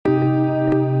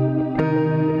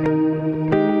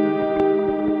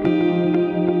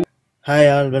Hi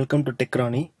all, welcome to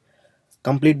Techrani.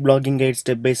 Complete blogging guide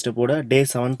step by step ஓட day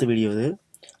 7th video இது.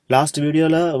 Last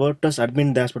வீடியோவில் WordPress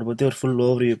admin dashboard பற்றி ஒரு full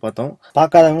overview பார்த்தோம்.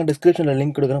 பார்க்காதவங்க டிஸ்கிரிப்ஷனில்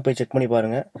லிங்க் கொடுக்குறேன், போய் செக் பண்ணி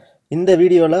பாருங்கள். இந்த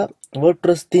வீடியோவில்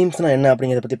WordPress தீம்ஸ்னால் என்ன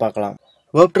அப்படிங்கிறத பற்றி பார்க்கலாம்.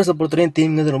 WordPress பொறுத்தவரையும்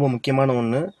தீம்ங்கிறது ரொம்ப முக்கியமான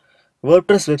ஒன்று.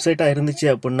 WordPress வெப்சைட்டாக இருந்துச்சு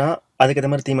அப்படின்னா அதுக்கேற்ற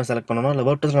மாதிரி தீமை செலக்ட் பண்ணணும். இல்லை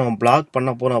WordPress நம்ம பிளாக் பண்ண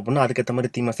போகிறோம் அப்படின்னா அதுக்கேற்ற மாதிரி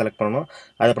தீமை செலக்ட் பண்ணணும்.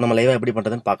 அதை இப்போ நம்ம லைவாக எப்படி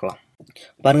பண்ணுறதுன்னு பார்க்கலாம்.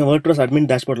 பாருங்கள், WordPress அட்மின்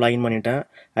டேஷ்போர்ட் லாகின் பண்ணிட்டேன்.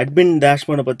 அட்மின்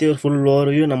டேஷ்போர்டை பற்றி ஒரு ஃபுல்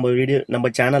ஓவர்வியூ நம்ம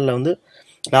சேனலில் வந்து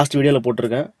லாஸ்ட் வீடியோவில்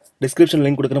போட்டிருக்கேன். டிஸ்கிரிப்ஷன்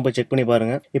லிங்க் கொடுக்குறேன், போய் செக் பண்ணி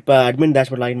பாருங்கள். இப்போ அட்மின்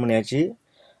டேஷ்போர்ட் லாகின் பண்ணியாச்சு.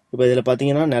 இப்போ இதில்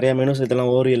பார்த்தீங்கன்னா நிறையா மெனுஸ் இதெல்லாம்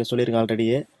ஓவர்வியூவில் சொல்லியிருக்கேன்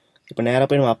ஆல்ரெடியே. இப்போ நேராக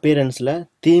போய் நம்ம அப்பியரன்ஸில்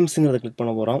தீம்ஸுங்கிறத கிளிக்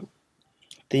பண்ண போகிறோம்.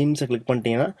 தீம்ஸை கிளிக்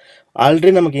பண்ணிட்டீங்கன்னா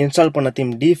ஆல்ரெடி நமக்கு இன்ஸ்டால் பண்ண தீம்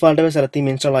டிஃபால்ட்டாகவே சில தீம்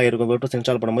இன்ஸ்டால் ஆகிருக்கும். WordPress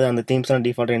இன்ஸ்டால் பண்ணும்போது அந்த தீம்ஸ்லாம்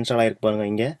டிஃபால்ட்டாக இன்ஸ்டால் ஆகிருக்கு பாருங்கள்.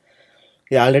 இங்கே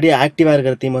இது ஆல்ரெடி ஆக்டிவாக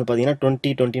இருக்கிற தீம் வந்து பார்த்தீங்கன்னா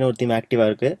 2020 ஒரு தீம் ஆக்டிவாக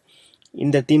இருக்குது.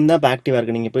 இந்த தீம் தான் இப்போ ஆக்டிவாக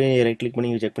இருக்குது. நீங்கள் போய் ரைட் கிளிக்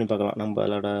பண்ணி செக் பண்ணி பார்க்கலாம்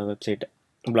நம்மளோட வெப்சைட்டை,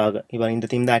 பிளாக். இப்போ இந்த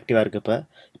தீம் தான் ஆக்டிவாக இருக்குது.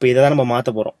 இப்போ இதை தான் நம்ம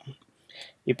மாற்ற போகிறோம்.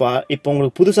 இப்போ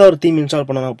உங்களுக்கு புதுசாக ஒரு தீம் இன்ஸ்டால்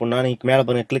பண்ணணும் அப்படின்னா நீங்கள் மேலே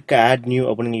பாருங்கள், கிளிக் ஆட் நியூ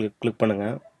அப்படின்னு நீங்கள் கிளிக்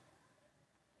பண்ணுங்கள்.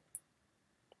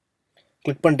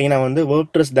 கிளிக் பண்ணிட்டீங்கன்னா வந்து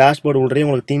WordPress டேஷ்போர்டு உள்ளே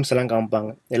உங்களுக்கு தீம்ஸ் எல்லாம்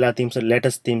காமிப்பாங்க. எல்லா தீம்ஸும்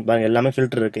லேட்டஸ்ட் தீம் பாருங்கள், எல்லாமே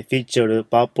ஃபில்டர் இருக்குது. ஃபீச்சர்டு,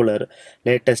 பாப்புலர்,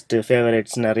 லேட்டஸ்ட்டு,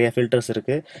 ஃபேவரேட்ஸ், நிறைய ஃபில்டர்ஸ்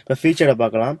இருக்குது. இப்போ ஃபீச்சர்டை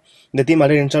பார்க்கலாம். இந்த தீம்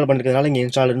ஆல்ரெடி இன்ஸ்டால் பண்ணிக்கிறதுனால இங்கே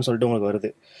இன்ஸ்டால்னு சொல்லிட்டு உங்களுக்கு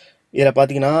வருது. இதில்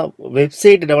பார்த்தீங்கன்னா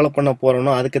வெப்சைட் டெவலப் பண்ண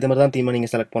போகிறோம்னா அதுக்கேற்ற மாதிரி தான் தீமை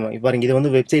நீங்கள் செலக்ட் பண்ணணும். இப்போ பாருங்கள், இது வந்து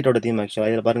வெப்சைட்டோட தீம்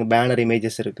ஆக்சுவலாக. இதில் பாருங்கள் பேனர்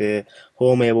இமேஜஸ் இருக்குது,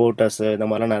 ஹோம் எபோட்டஸ், இந்த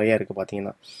மாதிரிலாம் நிறையா இருக்குது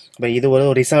பார்த்தீங்கன்னா. இப்போ இது ஒரு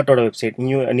ரிசார்ட்டோட வெப்சைட்,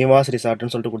 நிவாஸ்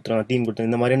ரிசார்ட்னு சொல்லிட்டு கொடுத்துருவாங்க, தீம் கொடுத்து.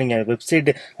 இந்த மாதிரி நீங்கள்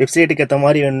வெப்சைட்டுக்கு ஏற்ற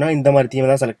மாதிரி வேணும்னா இந்த மாதிரி தீமை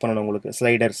தான் செலக்ட் பண்ணணும். உங்களுக்கு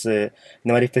ஸ்லைடர்ஸு,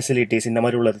 இந்த மாதிரி ஃபெசிலிட்டிஸ், இந்த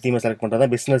மாதிரி உள்ள தீமை செலக்ட் பண்ணுறது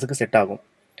தான் பிஸ்னஸுக்கு செட் ஆகும்.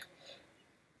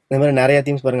 இந்த மாதிரி நிறையா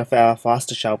தீம்ஸ் பாருங்கள்,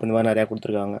 ஃபாஸ்ட் ஷாப், இந்த மாதிரி நிறையா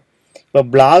கொடுத்துருக்காங்க. இப்போ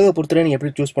பிளாகை பொறுத்தவரையும் நீங்கள்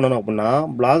எப்படி சூஸ் பண்ணணும் அப்படின்னா,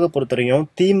 பிளாகை பொறுத்தவரையும்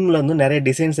தீமில் வந்து நிறைய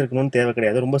டிசைன்ஸ் இருக்கணும்னு தேவை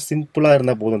கிடையாது. ரொம்ப சிம்பிளாக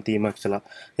இருந்தால் போதும் தீம் ஆக்சுவலாக.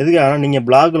 எதுக்கு ஆனால் நீங்கள்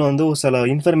பிளாகில் வந்து ஒரு சில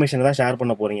இன்ஃபர்மேஷன் தான் ஷேர்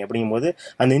பண்ண போகிறீங்க. அப்படிங்கும்போது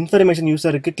அந்த இன்ஃபர்மேஷன்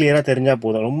யூஸருக்கு கிளியராக தெரிஞ்சால்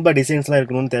போதும். ரொம்ப டிசைன்ஸ்லாம்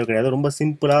இருக்கணும்னு தேவை கிடையாது. ரொம்ப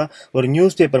சிம்பிளாக ஒரு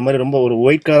நியூஸ் பேப்பர் மாதிரி ரொம்ப ஒரு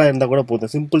ஒயிட் கலராக இருந்தால் கூட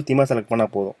போதும். சிம்பிள் தீமாக செலக்ட்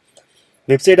பண்ணால் போதும்.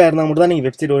 வெப்சைட்டாக இருந்தால் மட்டும் தான் நீங்கள்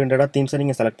வெப்சைட் ஓரியன்டாக தீம்ஸை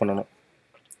நீங்கள் செலக்ட் பண்ணணும்.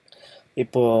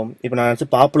 இப்போ நான் வச்சு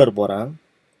பாப்புலர் போகிறேன்.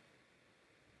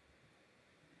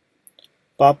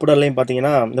 பாப்புலர்லையும்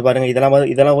பார்த்தீங்கன்னா இந்த பாருங்கள்,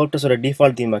 இதெல்லாம் WordPressோட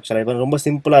டிஃபால்ட் தீம் ஆக்சுவலாக. இப்போ ரொம்ப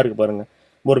சிம்பிளாக இருக்குது பாருங்கள்,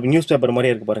 ஒரு நியூஸ் பேப்பர்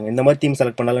மாதிரியே இருக்குது பாருங்கள். இந்த மாதிரி தீம்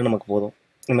செலக்ட் பண்ணாலும் நமக்கு போதும்.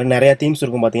 இந்த மாதிரி நிறையா தீம்ஸ்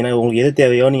இருக்கும் பார்த்தீங்கன்னா. உங்களுக்கு எது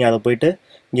தேவையோ நீங்கள் அதை போய்ட்டு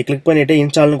இங்கே கிளிக் பண்ணிவிட்டு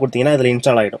இன்ஸ்டால்னு கொடுத்தீங்கன்னா அதில்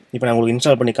இன்ஸ்டால் ஆகிடும். இப்போ நான் உங்களுக்கு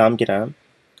இன்ஸ்டால் பண்ணி காமிக்கிறேன்.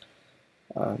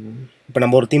 இப்போ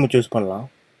நம்ம ஒரு தீமை சூஸ் பண்ணலாம்.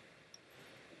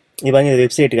 இப்போ பாருங்கள், இது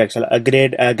வெப்சைட்டுக்கு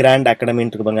ஆக்சுவலாக கிராண்ட்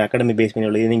அகாடமின்னு இருக்கு பாருங்கள், அகாடமி பேஸ் பண்ணி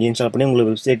உள்ளது. நீங்கள் இன்ஸ்டால் பண்ணி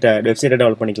உங்களுக்கு வெப்சைட்டை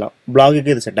டெவலப் பண்ணிக்கலாம்.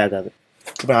 பிளாகுக்கு இது செட் ஆகாது.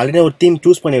 இப்போ ஆல்ரெடி ஒரு தீம்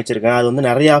சூஸ் பண்ணி வச்சுருக்கேன். அது வந்து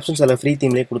நிறைய ஆப்ஷன்ஸ் அதில் ஃப்ரீ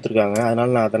தீம்லேயே கொடுத்துருக்காங்க.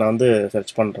 அதனால் நான் வந்து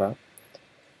சர்ச் பண்ணுறேன்.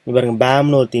 இப்போ பாருங்கள்,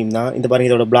 பேம்னு ஒரு தீம் தான். இந்த பாருங்கள்,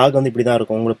 இதோட பிளாக் வந்து இப்படி தான்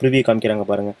இருக்கும். உங்களுக்கு ப்ரிவியூ காமிக்கிறாங்க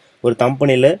பாருங்கள். ஒரு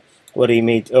கம்பெனியில் ஒரு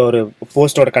இமேஜ், ஒரு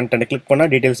போஸ்ட்டோட கண்டென்ட் கிளிக்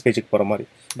பண்ணால் டீட்டெயில்ஸ் பேஜுக்கு போகிற மாதிரி.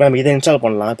 இப்போ நம்ம இதை இன்ஸ்டால்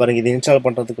பண்ணலாம். பாருங்கள், இதை இன்ஸ்டால்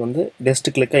பண்ணுறதுக்கு வந்து ஜஸ்ட்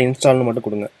கிளிக்காக இன்ஸ்டால்னு மட்டும்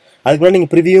கொடுங்க. அதுக்கு முன்னாடி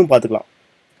நீங்கள் ப்ரிவியூவும் பார்த்துக்கலாம்.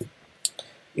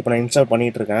 இப்போ நான் இன்ஸ்டால்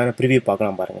பண்ணிகிட்டு இருக்கேன். ப்ரிவியூ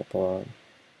பார்க்கலாம் பாருங்கள்.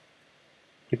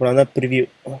 இப்போ நான் தான் ப்ரிவியூ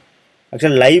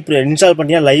ஆக்சுவலாக லைவ் இன்ஸ்டால்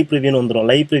பண்ணியா லைவ் ப்ரிவியூன்னு வந்துடும்.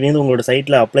 லைவ் ப்ரிவியூ வந்து உங்களோட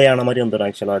சைட்டில் அப்ளை ஆன மாதிரி வந்துடும்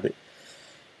ஆக்சுவலாக அது.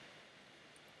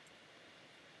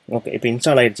 ஓகே, இப்போ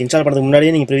இன்ஸ்டால் ஆகிடுச்சு. இன்ஸ்டால் பண்ணுறதுக்கு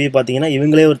முன்னாடியே நீங்கள் ப்ரிவியூ பார்த்தீங்கன்னா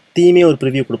இவங்களே ஒரு தீமே ஒரு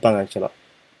ப்ரிவியூ கொடுப்பாங்க ஆக்சுவலாக.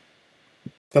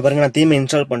 இப்போ பாருங்கள், நான் தீமை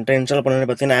இன்ஸ்டால் பண்ணிட்டேன். இன்ஸ்டால்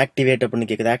பண்ணி பார்த்தீங்கன்னா ஆக்டிவேட்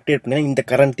அப்படின்னு கேட்குது. ஆக்டிவேட் பண்ணிங்கன்னா இந்த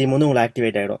கரண்ட் தீம் வந்து உங்களுக்கு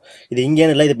ஆக்டிவேட் ஆகிடும். இது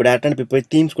இங்கேன்னு இல்லை, இது இப்போ டேரெக்டாக போய்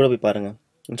தீம்ஸ் கூட போய் பாருங்கள்.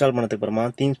 இன்ஸ்டால் பண்ணதுக்கு அப்புறமா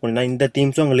தீம்ஸ் பண்ணினா இந்த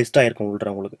தீம்ஸும் உங்கள் லிஸ்ட் ஆகிருக்கும்.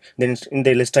 உங்களுக்கு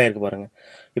இந்த லிஸ்ட் ஆகிருக்கு பாருங்கள்.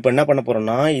 இப்போ என்ன பண்ண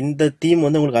போகிறோம்னா, இந்த தீம்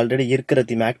வந்து உங்களுக்கு ஆல்ரெடி இருக்கிற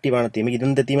தீம், ஆக்டிவான தீம்.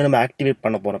 இந்த தீமை நம்ம ஆக்டிவேட்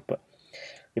பண்ண போகிறப்ப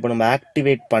இப்போ நம்ம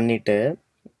ஆக்டிவேட் பண்ணிவிட்டு,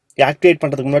 ஆக்டிவேட்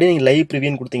பண்ணுறதுக்கு முன்னாடி நீங்கள் லைவ்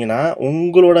ப்ரிவியூன்னு கொடுத்தீங்கன்னா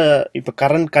உங்களோட இப்போ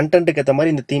கண்டென்ட்டுக்கு ஏற்ற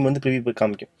மாதிரி இந்த தீம் வந்து ப்ரிவியூ போய்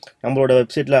காமிக்கும். நம்மளோட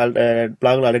வெப்சைட்டில்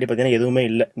பிளாகில் ஆல்ரெடி பார்த்தீங்கன்னா எதுவுமே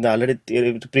இல்லை. இந்த ஆல்ரெடி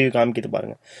ப்ரிவியூ காமிக்கிது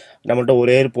பாருங்கள். நம்மள்ட்ட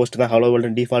ஒரே ஒரு போஸ்ட் தான், ஹலோ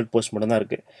வேர்ல்டு டிஃபால்ட் போஸ்ட் மட்டும் தான்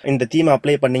இருக்குது. இந்த தீமை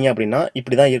அப்ளை பண்ணிங்க அப்படின்னா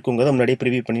இப்படி தான் இருக்குங்கிறத முன்னாடியே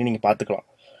ப்ரிவியூ பண்ணி நீங்கள் பார்த்துக்கலாம்.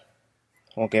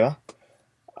 ஓகேவா?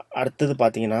 அடுத்தது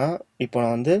பார்த்தீங்கன்னா, இப்போ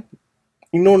நான் வந்து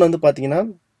இன்னொன்று வந்து பார்த்தீங்கன்னா,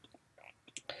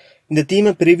 இந்த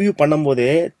தீமை ப்ரிவியூ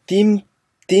பண்ணும்போதே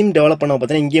தீம் டெவலப் பண்ண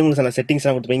பார்த்தீங்கன்னா இங்கேயே உங்களுக்கு சில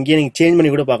செட்டிங்ஸ்லாம் கொடுத்துருப்பேன். இங்கேயே நீங்கள் சேஞ்ச் பண்ணி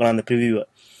கூட பார்க்கலாம் அந்த ப்ரிவியூவை.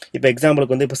 இப்போ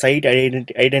எக்ஸாம்பிளுக்கு வந்து இப்போ சைட்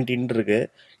ஐடென்டிட்டின்னு இருக்குது.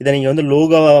 இதை நீங்கள் வந்து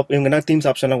லோகோவாக இவங்கன்னா தீம்ஸ்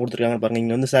ஆப்ஷன்லாம் கொடுத்துருக்காங்க பாருங்கள்.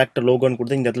 இங்கே வந்து செலக்ட் லோகோன்னு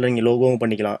கொடுத்து இந்த இடத்துல நீங்கள் லோகோவும்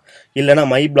பண்ணிக்கலாம். இல்லைனா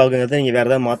மை பிளாகுங்கிறத நீங்கள் வேறு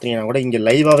ஏதாவது மாற்றிங்கன்னா கூட இங்கே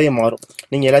லைவாகவே மாறும்.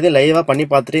 நீங்கள் எல்லாத்தையும் லைவாக பண்ணி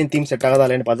பார்த்துட்டு தீம் செட் ஆகாதா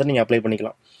இல்லைன்னு பார்த்துட்டு நீங்கள் அப்ளை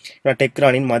பண்ணிக்கலாம். நான்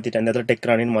டெக்ரானின்னு மாற்றிட்டேன். இந்த இடத்துல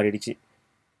டெக்ரானின்னு மாறிடுச்சு.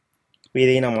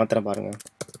 இதையும் நான் மாத்திரம் பாருங்கள்.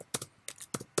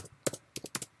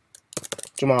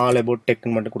 சும்மா ஆல் அபவுட்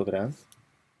டெக்னு மட்டும் கொடுக்குறேன்.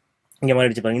 இங்கே மாதிரி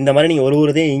அடிச்சு பாருங்கள். இந்த மாதிரி நீங்கள்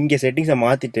ஒரு இதையும் இங்கே செட்டிங்ஸை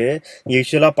மாற்றிட்டு நீங்கள்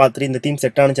யூஸ்வலாக பார்த்துட்டு இந்த தீம்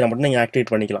செட் ஆனிச்சுன்னா மட்டும் நீங்கள் ஆக்டிவேட்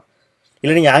பண்ணிக்கலாம்.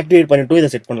 இல்லை நீங்கள் ஆக்டிவேட் பண்ணிவிட்டு இதை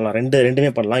செட் பண்ணலாம்.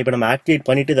 ரெண்டுமே பண்ணலாம். இப்போ நம்ம ஆக்டிவேட்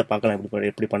பண்ணிவிட்டு இதை பார்க்கலாம்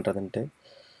எப்படி பண்ணுறதுன்ட்டு.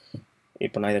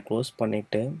 இப்போ நான் இதை க்ளோஸ்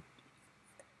பண்ணிவிட்டு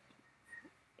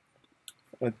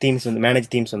தீம்ஸ் வந்து மேனேஜ்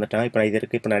தீம்ஸ் வந்துட்டேன். இப்போ நான் இது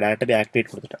இருக்குது. இப்போ நான் டேரெக்டாக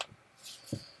ஆக்டிவேட் கொடுத்துட்டேன்.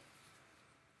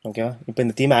 ஓகேவா? இப்போ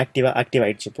இந்த தீம் ஆக்டிவ்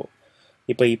ஆகிடுச்சு.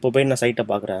 இப்போ போய் நான் சைட்டை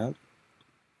பார்க்குறேன்.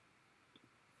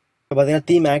 இப்போ பார்த்தீங்கன்னா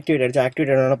தீம் ஆக்டிவேட் ஆகிடுச்சு.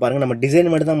 ஆக்டிவேட் ஆனோன்னா பாருங்கள், நம்ம டிசைன்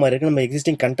மட்டும் தான் மாதிரி இருக்குது. நம்ம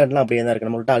எக்ஸிஸ்டிங் கண்டென்ட்லாம் அப்படியே தான் இருக்குது.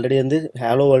 நம்மள்ட்ட ஆல்ரெடி வந்து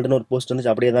ஹலோ வேர்ல்டுன்னு ஒரு போஸ்ட்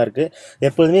வந்துச்சு, அப்படியே தான் இருக்குது.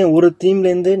 எப்போதுமே ஒரு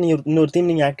தீம்லேருந்து நீங்கள் இன்னொரு தீம்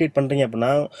நீங்கள் ஆக்டிவேட் பண்ணுறீங்க அப்படின்னா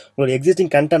உங்களுக்கு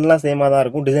எக்ஸிஸ்டிங் கண்டென்ட்லாம் சேமாக தான்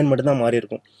இருக்கும், டிசைன் மட்டும் தான் மாறி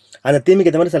இருக்கும். அந்த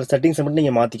தீமுக்கு ஏற்ற மாதிரி சில செட்டிங்ஸை மட்டும்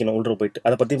நீங்கள் மாற்றிக்கணும் உள்ள போயிட்டு.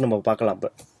 அதை பற்றி நம்ம பார்க்கலாம்.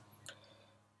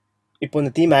 இப்போ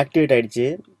இந்த தீம் ஆக்டிவேட் ஆகிடுச்சு.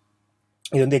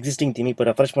 இது வந்து எக்ஸிஸ்டிங் தீம். இப்போ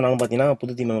ரெஃப்ரெஷ் பண்ணாலும் பார்த்தீங்கன்னா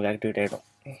புது தீம் நமக்கு ஆக்டிவேட் ஆகிடும்.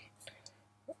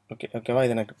 ஓகேவா?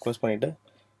 இதை நான் க்ளோஸ் பண்ணிவிட்டு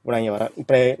இப்போ நான் இங்கே வரேன்.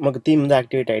 இப்போ நமக்கு தீம் வந்து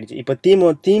ஆக்டிவேட் ஆகிடுச்சு. இப்போ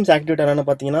தீம்ஸ் ஆக்டிவேட் ஆனான்னு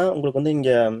பார்த்தீங்கன்னா உங்களுக்கு வந்து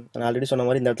இங்கே நான் ஆல்ரெடி சொன்ன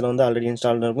மாதிரி இந்த இடத்துல வந்து ஆல்ரெடி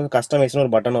இன்ஸ்டால் இருக்கும். கஸ்டமைஸ்னு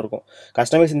ஒரு பட்டன் இருக்கும்.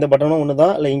 கஸ்டமைஸ் இந்த பட்டனும் ஒன்று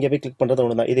தான், இல்லை இங்கே போய் கிளிக் பண்ணுறது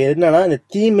ஒன்று தான். இது என்னன்னா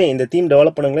இந்த தீம்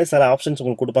டெவலப் பண்ணுங்களே சில ஆப்ஷன்ஸ்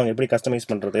உங்களுக்கு கொடுப்பாங்க. எப்படி கஸ்டமைஸ்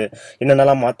பண்ணுறது,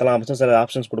 என்னென்னலாம் மாற்றலாம் அப்படின்னு சில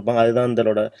ஆப்ஷன்ஸ் கொடுப்பாங்க. அதுதான்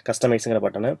இதோட கஸ்டமைஸுங்கிற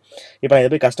பட்டனு. இப்போ நான்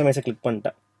இதை போய் கஸ்டமைஸை கிளிக்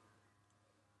பண்ணிட்டேன்.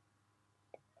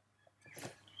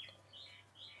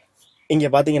 இங்கே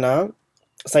பார்த்தீங்கன்னா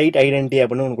சைட் ஐடென்டிட்டி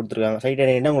அப்படின்னு ஒன்று கொடுத்துருக்காங்க. சைட்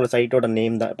ஐடென்டிட்டினா உங்களோட சைட்டோட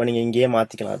நேம் தான். இப்போ நீங்கள் இங்கேயே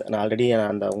மாற்றிக்கலாம். அது நான் ஆல்ரெடி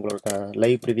அந்த உங்களோட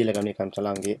லைவ் ப்ரிவியூவில்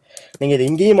காமிச்சலாம். அங்கேயே நீங்கள் இது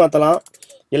இங்கேயும் மாற்றலாம்.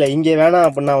 இல்லை இங்கே வேணாம்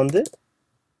அப்படின்னா வந்து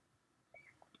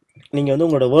நீங்கள் வந்து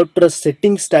உங்களோட WordPress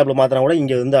செட்டிங்ஸ் டேப்பில் மாற்றினா கூட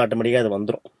இங்கே வந்து ஆட்டோமேட்டிக்காக அது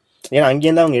வந்துடும். ஏன்னா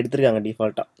அங்கேருந்து அவங்க எடுத்துருக்காங்க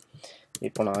டிஃபால்ட்டாக.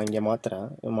 இப்போ நான் இங்கே மாற்றுறேன்.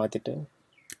 மாற்றிட்டு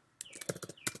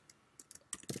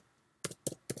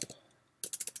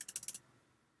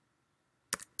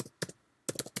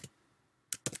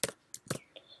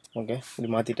ஓகே இப்படி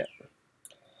மாற்றிட்டு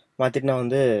நான்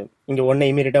வந்து இங்கே ஒன்று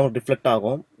இமீடியட்டாக உங்களுக்கு ரிஃப்ளெக்ட்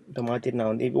ஆகும். இப்போ மாற்றிட்டு நான்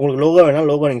வந்து உங்களுக்கு லோகோ வேணால்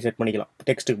லோகோ நீங்கள் செட் பண்ணிக்கலாம்.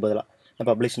 டெக்ஸ்ட்டுக்கு பதிலாக நான்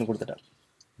பப்ளிஷ்னு கொடுத்துட்டேன்.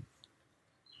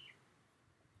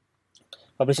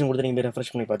 பப்ளிஷ்னு கொடுத்து நீங்கள் போய்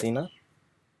ரெஃப்ரெஷ் பண்ணி பார்த்தீங்கன்னா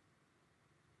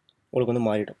உங்களுக்கு வந்து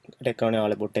மாறிடும். டெக்கானே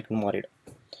ஆல் அபவுட் டெக்னு மாறிடும்.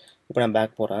 இப்போ நான்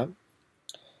பேக் போகிறேன்.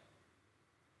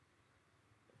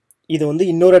 இது வந்து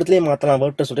இன்னொரு இடத்துலையும் மாற்றலாம்.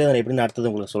 WordPress சொல்லி அதை எப்படின்னு அடுத்தது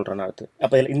உங்களுக்கு சொல்கிறேன். அடுத்து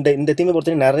அப்போ இந்த தீமை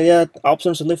பொறுத்தவரைக்கும் நிறையா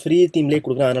ஆப்ஷன்ஸ் வந்து ஃப்ரீ தீம்லேயே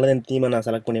கொடுக்குறேன். அதனால தான் இந்த தீமை நான்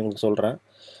செலக்ட் பண்ணி உங்களுக்கு சொல்கிறேன்.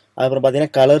 அதுக்கப்புறம்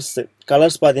பார்த்தீங்கன்னா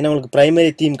கலர்ஸ் பார்த்தீங்கன்னா உங்களுக்கு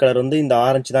ப்ரைமரி தீம் கலர் வந்து இந்த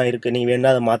ஆரஞ்சு தான் இருக்குது. நீங்கள்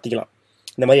வேணால் அதை மாற்றிக்கலாம்.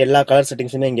 இந்த மாதிரி எல்லா கலர்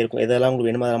செட்டிங்ஸுமே இங்கே இருக்கும். இதெல்லாம்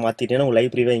உங்களுக்கு வேணுமா அதை மாற்றிட்டீங்கன்னா உங்களுக்கு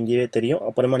லைவ் ப்ரிவியூ இங்கேயே தெரியும்.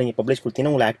 அப்புறமா நீங்கள் பப்ளிஷ்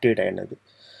கொடுத்தீங்கன்னா உங்களுக்கு ஆக்டிவேட் ஆகிடுது.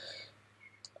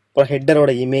 அப்புறம்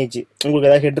ஹெட்டரோட இமேஜ், உங்களுக்கு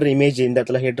ஏதாவது ஹெட்டர் இமேஜ் இந்த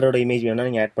இடத்துல ஹெட்டரோட இமேஜ் வேணால்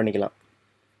நீங்கள் ஆட் பண்ணிக்கலாம்.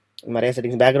 நிறைய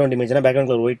செட்டிங்ஸ் பேக்ரவுண்ட் இமேஜ்னா பேக்ரவுண்ட்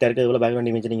கலர் ஒயிட்டாக இருக்குது. அதுபோல் பேக்ரவுண்ட்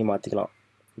இமேஜ் நீங்கள் மாற்றிக்கலாம்.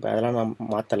 இப்போ அதெல்லாம் நான்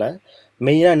மாற்றலை.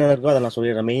 மெயினாக என்னென்ன இருக்கோ அதை நான்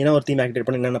சொல்லிடுறேன். மெயினாக ஒரு தீம் ஆக்டிவேட்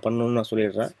பண்ணி என்னென்ன பண்ணணும்னு நான்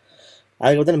சொல்லிடுறேன்.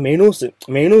 அதுக்கு வந்து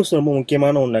மெனூஸ் ரொம்ப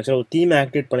முக்கியமான ஒன்று. ஆக்சுவலாக ஒரு தீம்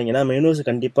ஆக்டிவேட் பண்ணிங்கன்னா மெனூஸ்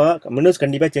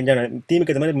கண்டிப்பாக சேஞ்ச் ஆகும்.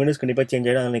 தீமுக்கு ஏற்ற மாதிரி மெனூஸ் கண்டிப்பாக சேஞ்ச்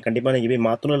ஆகிடும். அதை கண்டிப்பாக நீங்கள் போய்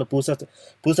மாற்றணும். இல்லை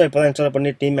புதுசாக இப்போ தான் இன்ஸ்டால்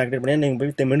பண்ணி தீம் ஆக்டிவேட் பண்ணி நீங்கள்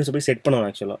போய் மெனூஸை போய் செட் பண்ணணும்.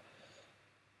 ஆக்சுவலாக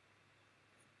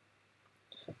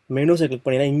மெனூஸை கிளிக்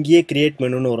பண்ணிங்கன்னா இங்கேயே கிரியேட்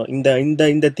மெனுன்னு வரும்.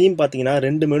 இந்த தீம் பார்த்தீங்கன்னா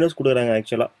 2 மெனூஸ் கொடுக்குறாங்க.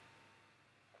 ஆக்சுவலாக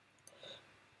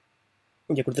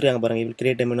இங்கே கொடுத்துருக்காங்க பாருங்கள். இது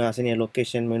create menu, assign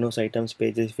location, menus, items,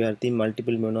 pages, fear theme,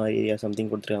 multiple menu area something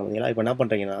கொடுத்துருக்காங்க. பார்த்தீங்களா? இப்போ என்ன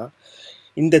பண்ணுறீங்கன்னா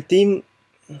இந்த தீம்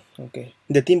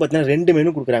பார்த்தீங்கன்னா 2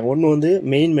 மெனு கொடுக்குறாங்க. ஒன்று வந்து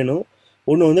மெயின் மெனு,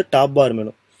 ஒன்று வந்து டாப் பார்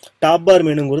மெனு. டாப் பார்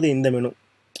மெனுங்கிறது இந்த மெனு.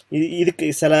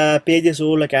 இதுக்கு சில பேஜஸோ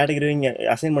இல்லை கேட்டகரியோ இங்கே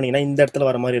அசைன் பண்ணிங்கன்னா இந்த இடத்துல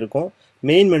வர மாதிரி இருக்கும்.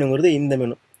 மெயின் மெனுங்கிறது இந்த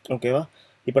மெனு. ஓகேவா?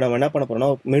 இப்போ நம்ம என்ன பண்ண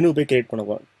போகிறோம்னா மெனு போய் கிரியேட் பண்ண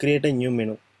போகிறோம். Create a new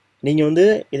menu. நீங்கள் வந்து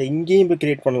இதை இங்கேயும் போய்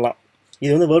கிரியேட் பண்ணலாம்.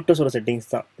 இது வந்து WordPress செட்டிங்ஸ்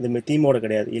தான். இது தீமோட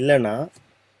கிடையாது. இல்லைன்னா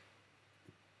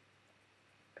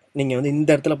நீங்கள் வந்து இந்த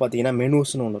இடத்துல பார்த்தீங்கன்னா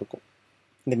மெனூஸ்னு ஒன்று இருக்கும்.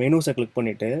 இந்த மெனூஸை கிளிக்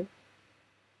பண்ணிவிட்டு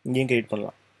இங்கேயும் கிரியேட்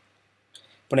பண்ணலாம்.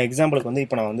 இப்போ நான் எக்ஸாம்பிளுக்கு வந்து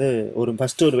இப்போ நான் வந்து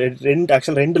ஃபஸ்ட்டு ஒரு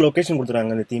ரெண்டு லொக்கேஷன்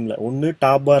கொடுத்துருக்காங்க இந்த தீமில். ஒன்று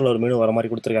டாப் பாரில் ஒரு மெனு வர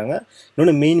மாதிரி கொடுத்துருக்காங்க.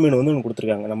 இன்னொன்று மெயின் மெனு வந்து ஒன்று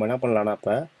கொடுத்துருக்காங்க. நம்ம என்ன பண்ணலாம்னா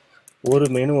இப்போ ஒரு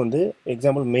மெனு வந்து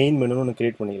எக்ஸாம்பிள் மெயின் மெனுன்னு ஒன்று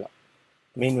கிரியேட் பண்ணிக்கலாம்.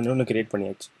 மெயின் மெனு ஒன்று கிரியேட்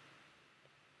பண்ணியாச்சு.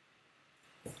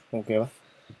 ஓகேவா?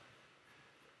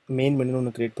 மெயின் மெனு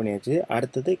ஒன்று கிரியேட் பண்ணியாச்சு.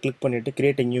 அடுத்தது கிளிக் பண்ணிவிட்டு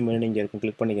கிரியேட் நியூ மெனு இங்கே இருக்கும்.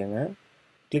 கிளிக் பண்ணிக்கோங்க.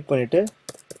 கிளிக் பண்ணிவிட்டு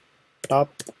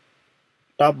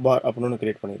டாப் பார் அப்படின்னு ஒன்று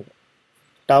கிரியேட் பண்ணியிருக்கோம்.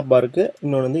 டாப் பாருக்கு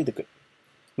இன்னொன்று வந்து இதுக்கு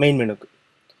மெயின் மெனுக்கு.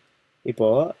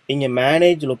 இப்போது இங்கே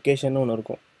மேனேஜ் லொக்கேஷன் ஒன்று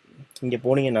இருக்கும். இங்கே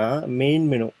போனீங்கன்னா மெயின்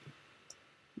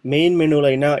மெனுவில்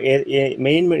என்ன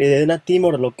மெயின் மெனு எதுனா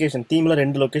தீமோட லொக்கேஷன். தீமில்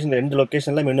ரெண்டு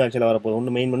லொக்கேஷனில் மெனு ஆக்சுவலாக வரப்போகுது.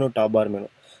 ஒன்று மெயின் மெனு, டாப் பார் மெனு.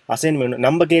 அசைன் மெனு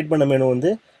நம்ம கிரியேட் பண்ண மெனு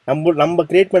வந்து நம்ம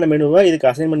கிரியேட் பண்ண மெனுவை இதுக்கு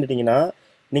அசைன் பண்ணிட்டீங்கன்னா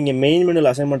நீங்கள் மெயின் மெனுவில்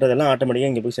அசைன் பண்ணுறதெல்லாம்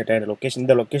ஆட்டோமேட்டிக்காக இங்கே போய் செட் ஆகிடும்.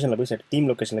 இந்த லொக்கேஷனில் போய் தீம்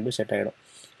லொக்கேஷனில் போய் செட் ஆகிடும்.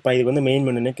 இப்போ இதுக்கு வந்து மெயின்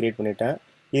மெனுன்னு கிரியேட் பண்ணிவிட்டேன்.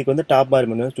 இதுக்கு வந்து டாப் பார்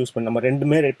மெனு சூஸ் பண்ணி நம்ம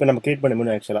ரெண்டுமே இப்போ நம்ம கிரியேட் பண்ண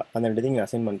மெனு ஆக்சுவலாக அந்த ரெண்டு இங்கே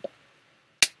அசைன் பண்ணிட்டேன்.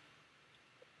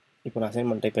 இப்போ நான் அசைன்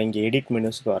பண்ணிட்டேன். இப்போ இங்கே எடிட்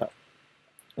மெனுஸ்க்கு வரேன்.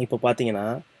 இப்போ பார்த்தீங்கன்னா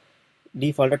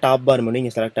டிஃபால்ட்டாக டாப் பார் மெனு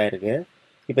இங்கே செலக்ட் ஆகிருக்கு.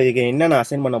 இப்போ இதுக்கு என்ன நான்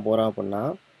அசைன் பண்ண போகிறேன் அப்படின்னா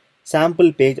சாம்பிள்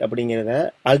பேஜ் அப்படிங்கிறத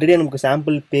ஆல்ரெடி நமக்கு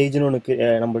சாம்பிள் பேஜ்னு ஒன்று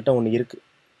நம்மள்கிட்ட ஒன்று இருக்குது.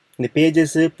 இந்த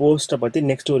பேஜஸ் போஸ்ட்டை பற்றி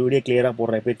நெக்ஸ்ட் ஒரு வீடியோ கிளியராக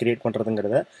போடுறேன் எப்படி கிரியேட்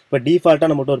பண்ணுறதுங்கிறத. இப்போ டிஃபால்ட்டாக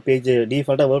நம்மகிட்ட ஒரு பேஜ்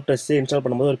டிஃபால்ட்டாக WordPress இன்ஸ்டால்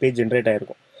பண்ணும்போது ஒரு பேஜ் ஜென்ரேட்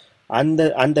ஆகிருக்கும்.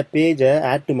 அந்த பேஜை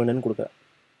ஆட் டு மெனுன்னு கொடுக்குறேன்.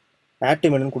 ஆட் டு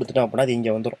மெனுன்னு கொடுத்துட்டோம் அப்படின்னா அது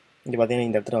இங்கே வந்துடும். இங்கே பார்த்தீங்கன்னா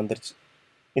இந்த இடத்துல வந்துருச்சு.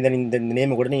 இந்த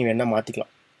நேமை கூட நீங்கள் வேணால்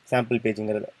மாற்றிக்கலாம். சாம்பிள்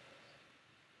பேஜுங்கிறத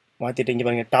மாற்றிட்டு இங்கே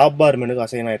பாருங்கள் டாப் பார் மெனுக்கு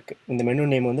அசைன் ஆகிருக்கு. இந்த மெனு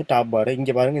நேம் வந்து டாப் பார்.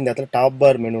 இங்கே பாருங்கள் இந்த இடத்துல டாப்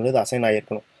பார் மெனு அசைன்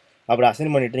ஆகிருக்கணும். அப்படி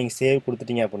அசைன் பண்ணிவிட்டு நீங்கள் சேவ்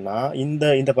கொடுத்துட்டீங்க அப்படின்னா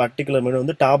இந்த பர்டிகுலர் மெனு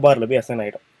வந்து டாப் பாரில் போய் அசைன்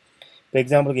ஆகிடும். இப்போ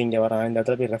எக்ஸாம்பிளுக்கு இங்கே வரேன், இந்த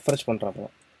இடத்துல போய் ரெஃப்ரெஷ் பண்ணுறேன்.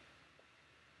 அப்புறம்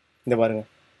இந்த பாருங்கள்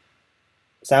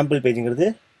சாம்பிள் பேஜுங்கிறது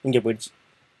இங்கே போயிடுச்சு.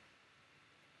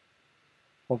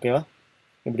 ஓகேவா?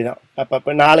 இப்படி தான்.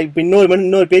 அப்போ நாளைக்கு இப்போ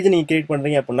இன்னொரு பேஜ் நீங்கள் கிரியேட்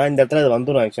பண்ணுறீங்க அப்படின்னா இந்த இடத்துல அது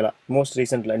வந்துடும். ஆக்சுவலாக மோஸ்ட்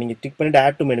ரீசெண்டில் நீங்கள் டிக் பண்ணிட்டு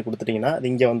ஆட் டு மெனு கொடுத்துட்டிங்கன்னா அது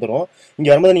இங்கே வந்துடும்.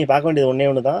 இங்கே வரும்போது நீங்கள் பார்க்க வேண்டியது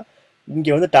ஒன்று தான்,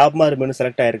 இங்கே வந்து டாப் மார் மெனு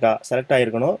செலக்ட்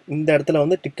ஆகிருக்கணும். இந்த இடத்துல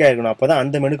வந்து டிக் ஆகிருக்கணும். அப்போ தான்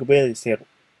அந்த மெனுக்கு போய் அது சேரும்.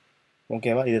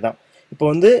 ஓகேவா? இதுதான். இப்போ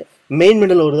வந்து மெயின்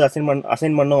மெனுவில் ஒரு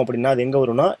அசைன் பண்ணோம் அப்படின்னா அது எங்கே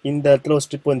வரும்னா இந்த இடத்துல ஒரு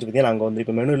ஸ்ட்ரிப் வந்து பார்த்தீங்கன்னா அங்கே வந்து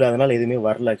இப்போ மெனு இல்லாதனால எதுவுமே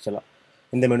வரல. ஆக்சுவலாக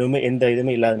இந்த மெனுவுமே எந்த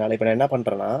இதுவுமே இல்லாதனால இப்போ நான் என்ன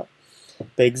பண்ணுறேன்னா,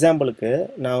 இப்போ எக்ஸாம்பிளுக்கு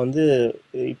நான் வந்து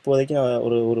இப்போதைக்கு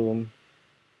நான்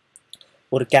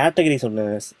ஒரு கேட்டகரிஸ்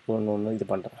ஒன்று இது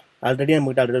பண்ணுறேன். ஆல்ரெடி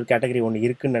நம்மகிட்ட ஒரு கேட்டகரி ஒன்று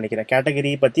இருக்குன்னு நினைக்கிறேன்.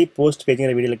 கேட்டகரி பற்றி போஸ்ட்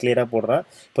பேஜுங்கிற வீடியோவில் கிளியராக போடுறேன்.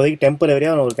 இப்போதைக்கு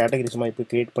டெம்பரரியாக நான் ஒரு கேட்டகரி சும்மா இப்போ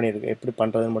கிரியேட் பண்ணியிருக்கேன். எப்படி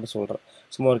பண்ணுறதுன்னு மட்டும் சொல்கிறேன்.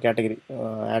 சும்மா ஒரு கேட்டகரி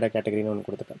ஆட் கேட்டகரின்னு ஒன்று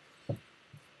கொடுத்துட்டேன்.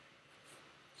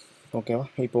 ஓகேவா?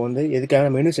 இப்போ வந்து எதுக்காக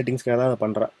மெனு செட்டிங்ஸ்க்காக தான் அதை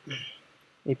பண்ணுறேன்.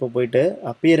 இப்போ போயிட்டு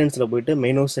அப்பியரன்ஸில் போயிட்டு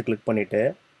மெனுஸை கிளிக் பண்ணிவிட்டு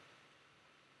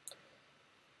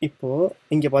இப்போது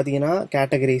இங்கே பார்த்தீங்கன்னா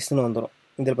கேட்டகரிஸ்னு வந்துடும்.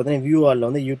 இதில் பார்த்தீங்கன்னா வியூ ஆலில்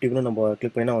வந்து யூடியூப்னு நம்ம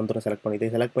கிளிக் பண்ணினா வந்துடும். செலக்ட்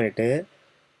பண்ணிவிட்டு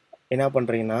என்ன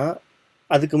பண்ணுறீங்கன்னா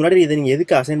அதுக்கு முன்னாடி இதை நீங்கள்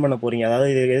எதுக்கு அசைன் பண்ண போகிறீங்க,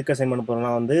 அதாவது இது எதுக்கு அசைன் பண்ண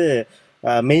போகிறோன்னா வந்து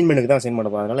மெயின் மெனுக்கு தான் அசைன் பண்ண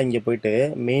போகிறோம். அதனால் இங்கே போயிட்டு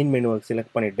மெயின் மெனுவை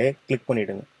செலக்ட் பண்ணிவிட்டு கிளிக்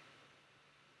பண்ணிவிடுங்க.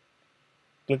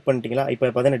 கிளிக் பண்ணிட்டீங்களா? இப்போ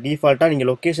பார்த்தீங்கன்னா டிஃபால்ட்டாக நீங்கள்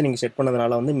லொக்கேஷன் நீங்கள் செட்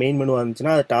பண்ணதுனால வந்து மெயின் மெனு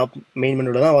வந்துச்சுன்னா அது டாப் மெயின்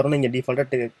மெனுவில் தான் வரணும். இங்கே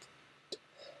டிஃபால்ட்டாக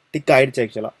டிக் ஆகிடுச்சு.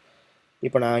 ஆக்சுவலாக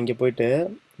இப்போ நான் இங்கே போயிட்டு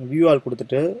வியூ ஆல்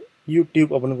கொடுத்துட்டு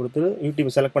யூடியூப் அப்படின்னு கொடுத்துட்டு யூடியூப்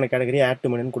செலக்ட் பண்ண கேட்டகரி ஆட் டு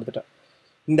மெனுன்னு கொடுத்துட்டேன்.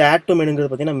 இந்த ஆட் டு மெனுங்கிறது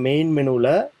பார்த்தீங்கன்னா மெயின்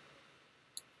மெனுவில்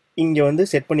இங்கே வந்து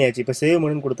செட் பண்ணியாச்சு. இப்போ சேவ்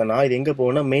மெனுன்னு கொடுத்தேன்னா இது எங்கே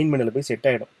போகணும்னா மெயின் மெனுவில் போய் செட்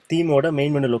ஆகிடும். தீமோட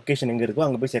மெயின் மெனு லொக்கேஷன் எங்கே இருக்கோ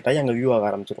அங்கே போய் செட் ஆகி அங்கே வியூ ஆக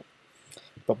ஆரம்பிச்சிடும்.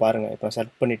 இப்போ பாருங்கள், இப்போ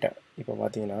செலக்ட் பண்ணிட்டேன். இப்போ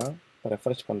பார்த்தீங்கன்னா இப்போ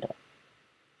ரெஃப்ரெஷ் பண்ணுறேன்.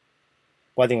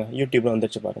 பார்த்தீங்க யூடியூப்பில்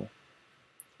வந்துருச்சு பாருங்கள்.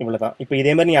 இவ்வளோ தான். இப்போ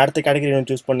இதே மாதிரி நீங்கள் அடுத்த கேட்டகரி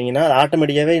ஒன்று சூஸ் பண்ணிங்கன்னா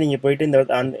ஆட்டோமேட்டிக்காகவே நீங்கள் போயிட்டு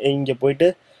இங்கே போயிட்டு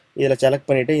இதில் செலக்ட்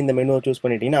பண்ணிவிட்டு இந்த மெனுவை சூஸ்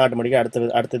பண்ணிட்டீங்கன்னா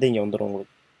ஆட்டோமேட்டிக்காக அடுத்தது இங்கே வந்துடும்.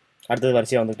 உங்களுக்கு அடுத்தது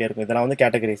வரிசையாக வந்துகிட்டே இருக்கும். இதெல்லாம் வந்து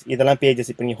கேட்டகரிஸ், இதெல்லாம்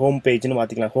பேஜஸ். இப்போ நீங்கள் ஹோம் பேஜ்னு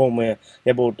மாற்றிக்கலாம். ஹோமு,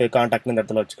 எபவுட்டு, கான்டாக்ட்னு இந்த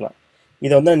இடத்துல வச்சுக்கலாம்.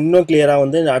 இதை வந்து இன்னும் கிளியராக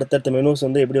வந்து அடுத்தடுத்த மெனுஸ்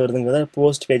வந்து எப்படி வருதுங்கிறத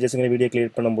போஸ்ட் பேஜஸ்ங்கிற வீடியோ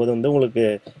கிளியர் பண்ணும்போது வந்து உங்களுக்கு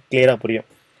கிளியராக புரியும்.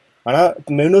 ஆனால்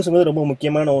மெனுஸுங்கிறது ரொம்ப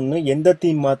முக்கியமான ஒன்று. எந்த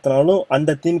தீம் மாற்றினாலும்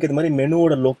அந்த தீமுக்கு ஏற்ற மாதிரி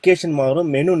மெனுவோட லொக்கேஷன் மாறும்.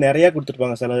 மெனு நிறையா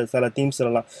கொடுத்துருப்பாங்க. சில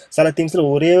தீம்ஸ்லாம் சில தீம்ஸில்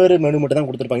ஒரே ஒரு மெனு மட்டும் தான்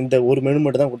கொடுத்துருப்பாங்க. இந்த ஒரு மெனு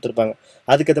மட்டும் தான் கொடுத்துருப்பாங்க.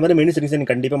 அதுக்கேற்ற மாதிரி மெனு செட்டிங்ஸை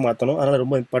நீங்கள் கண்டிப்பாக மாற்றணும். அதனால்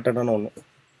ரொம்ப இம்பார்ட்டண்ட்டான ஒன்று.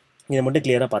 இதை மட்டும்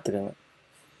கிளியராக பார்த்துக்கோங்க.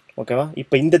 ஓகேவா?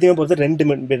 இப்போ இந்த தீமை பொறுத்து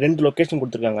ரெண்டு லொக்கேஷன்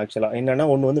கொடுத்துருக்காங்க. ஆக்சுவலாக என்னென்னா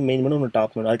ஒன்று வந்து மெயின் மெனு, ஒன்று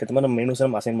டாப் மெனு. அதுக்கேற்ற மாதிரி நம்ம மெனுஸை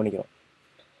நம்ம அசைன் பண்ணிக்கிறோம்.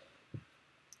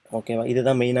 ஓகேவா?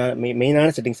 இதுதான் மெயினான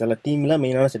செட்டிங்ஸ். அதில் தீமில்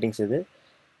மெயினான செட்டிங்ஸ் இது.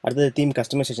 அடுத்தது தீம்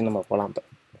கஸ்டமைசேஷன் நம்ம போகலாம்.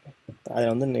 இப்போ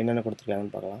அதில் வந்து என்னென்ன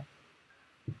கொடுத்துருக்காங்கன்னு பார்க்கலாம்.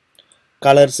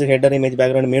 Colours, header, image,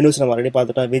 background, menus நம்ம ஆல்ரெடி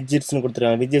பார்த்துட்டோம். விட்ஜெட்ஸ்னு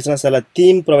கொடுத்துருக்காங்க. விட்ஜெட்ஸ்னால் சில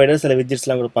தீம் ப்ரொவைடர் சில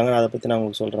விட்ஜெட்ஸ்லாம் கொடுப்பாங்க. அதை பற்றி நான்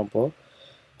உங்களுக்கு சொல்கிறேன்.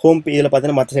 இப்போது இதில்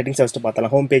பார்த்தீங்கன்னா மற்ற செட்டிங்ஸ் ஃபஸ்ட்டு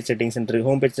பார்த்தலாம். ஹோம் பேஜ் செட்டிங்ஸ் இருக்குது.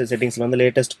 ஹோம் பேஜ் செட்டிங்ஸில் வந்து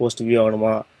லேட்டஸ்ட் போஸ்ட் வியூ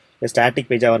ஆகணுமா, ஸ்டாட்டிக்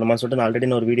பேஜாக வரணுமான்னு சொல்லிட்டு நான் ஆல்ரெடி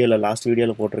நான் ஒரு லாஸ்ட்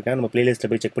வீடியோவில் போட்டிருக்கேன். நம்ம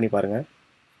பிளேலிஸ்ட்டில் போய் செக் பண்ணி பாருங்கள்.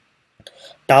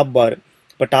 டாப் பார்,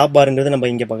 இப்போ டாப் பாருங்கிறது நம்ம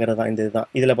இங்கே பார்க்குறது தான். இந்த இதுதான்.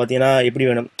 இதில் பார்த்தீங்கன்னா எப்படி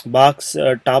வேணும், பாக்ஸ்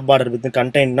டாப் பார்டர் வித்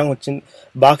கண்டென்ட்னா கொஞ்சம்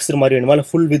பாக்ஸ் மாதிரி வேணுமா, இல்லை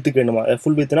ஃபுல் வித்துக்கு வேணுமா?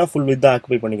 ஃபுல் வித்துனா ஃபுல் வித்தாக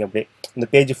ஆக்குபை பண்ணிக்க. அப்படியே இந்த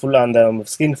பேஜ் ஃபுல்லாக அந்த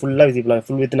ஸ்க்ரீன் ஃபுல்லாக விசிபிளாக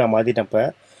ஃபுல் வித்து நான் மாற்றிட்டேன். இப்போ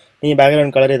நீங்கள்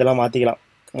பேக்ரவுண்ட் கலர் இதெல்லாம் மாற்றிக்கலாம்.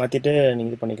 மாற்றிட்டு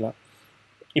நீங்கள் இது பண்ணிக்கலாம்.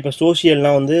 இப்போ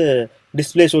சோஷியல்னால் வந்து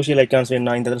டிஸ்பிளே சோஷியல் ஐக்கான்ஸ்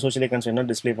வேணும்னா இந்த இடத்துல சோஷியல் ஐக்கான்ஸ் வேணும்னா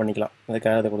டிஸ்பிளே பண்ணிக்கலாம்.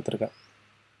 அதுக்காக அதை கொடுத்துருக்கேன்.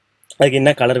 அதுக்கு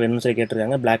என்ன கலர் வேணும்னு சொல்லி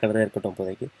கேட்டிருக்காங்க. பிளாக் கலராக இருக்கட்டும்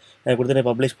இப்போதைக்கு. அதை கொடுத்துட்டு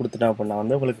பப்ளிஷ் கொடுத்துட்டேன் அப்படின்னா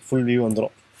வந்து உங்களுக்கு ஃபுல் வியூ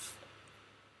வந்துடும்.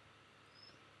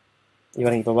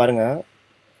 இவங்க இப்போ பாருங்கள்,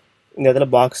 இந்த இடத்துல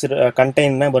பாக்ஸ்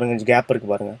கண்டெய்ன்னா பாருங்கள் கேப்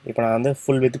இருக்குது பாருங்கள். இப்போ நான் வந்து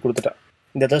ஃபுல் வித் கொடுத்துட்டேன்.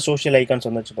 இந்த இடத்துல சோஷியல் ஐக்கான்ஸ்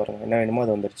வந்துருச்சு பாருங்கள். என்ன வேணுமோ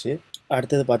அது வந்துருச்சு.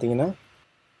 அடுத்தது பார்த்தீங்கன்னா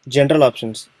ஜென்ரல்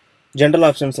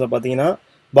ஆப்ஷன்ஸில் பார்த்தீங்கன்னா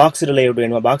பாக்ஸ் லேஅவுட்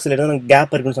வேணுமா, பாக்ஸ் லேஅவுட்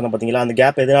கேப் இருக்குன்னு சொன்னால் பார்த்தீங்களா, அந்த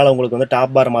கேப் எதனால் உங்களுக்கு வந்து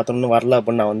டாப் பார் மாற்றணும்னு வரல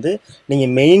அப்படின்னா வந்து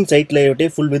நீங்கள் மெயின் சைட் லேஅவுட்டே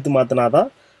ஃபுல் வித் மாற்றினா தான்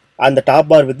அந்த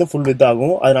டாப் பார் வித்தும் ஃபுல் வித்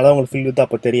ஆகும். அதனால தான் உங்களுக்கு ஃபுல் வித்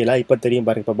அப்போ தெரியல. இப்போ தெரியும்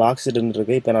பாருங்கள். இப்போ பாக்ஸ்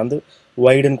இருக்குது. இப்போ நான் வந்து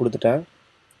வைடுன்னு கொடுத்துட்டு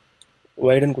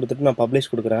நான் பப்ளிஷ்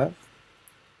கொடுக்குறேன்.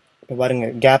 இப்போ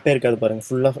பாருங்கள் கேப்பே இருக்காது பாருங்கள்.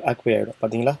 ஃபுல்லாக ஆக்குபை ஆகிடும்.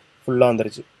 பார்த்தீங்களா, ஃபுல்லாக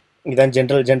வந்துருச்சு. இதான்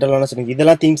ஜென்ரலான செட்டிங்ஸ்.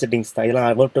 இதெல்லாம் தீம் செட்டிங்ஸ் தான். இதெல்லாம்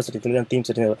WordPress செட்டிங்ஸ் தான் theme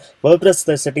settings. WordPress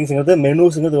செட்டிங்ஸ்ங்கிறது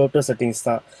மெனுஸ்ங்கிறது WordPress settings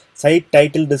தான். சைட்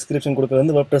டைட்டில் டிஸ்கிரிப்ஷன் கொடுக்குறது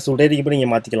வந்து WordPress உடனே இப்போ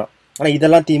நீங்கள் மாற்றிக்கலாம். ஆனால்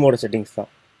இதெல்லாம் தீமோட செட்டிங்ஸ் தான்.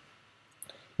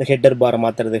 இந்த ஹெட்டர் பாரை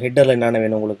மாற்றுறது, ஹெட்டரில் என்னென்ன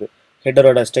வேணும் உங்களுக்கு,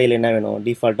 ஹெட்டரோட ஸ்டைல் என்ன வேணும்,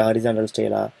 டிஃபால்ட்டாக ஹாரிசான்டல்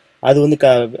ஸ்டைலாக, அது வந்து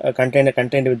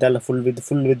கண்டென்ட் வித்தா இல்லை ஃபுல்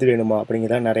வித் வேணுமா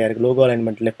அப்படிங்கிறதா நிறையா இருக்குது. லோகோ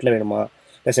அலைன்மெண்ட் லெஃப்ட்டில் வேணுமா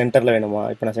இல்லை சென்டரில் வேணுமா.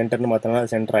 இப்போ நான் சென்டர்னு மாற்றினா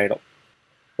அது சென்டர் ஆகிடும்.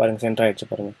 பாருங்கள், சென்டர் ஆகிடுச்சு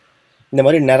பாருங்கள். இந்த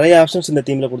மாதிரி நிறைய ஆப்ஷன்ஸ் இந்த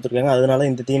தீமில் கொடுத்துருக்காங்க. அதனால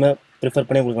இந்த தீமை ப்ரிஃபர்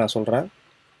பண்ணி உங்களுக்கு நான் சொல்கிறேன்,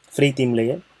 ஃப்ரீ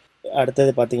தீம்லேயே.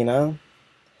 அடுத்தது பார்த்தீங்கன்னா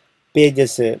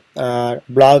பேஜஸ்ஸு,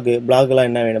 பிளாக்லாம்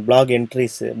என்ன வேணும், பிளாக்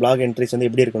என்ட்ரிஸ் வந்து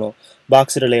எப்படி இருக்கணும்,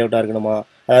 பாக்ஸ் லேஅவுட்டாக இருக்கணுமா,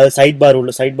 அதாவது சைட்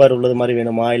பார் உள்ளது மாதிரி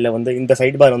வேணுமா, இல்லை வந்து இந்த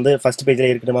சைட் பார் வந்து ஃபஸ்ட்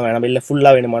பேஜில் இருக்கணுமா வேணாமா, இல்லை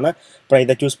ஃபுல்லாக வேணுமானா. இப்போ நான்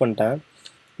இதை சூஸ் பண்ணிட்டேன்.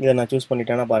 இதை நான் சூஸ்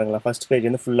பண்ணிட்டேன்னா பாருங்களேன், ஃபஸ்ட் பேஜ்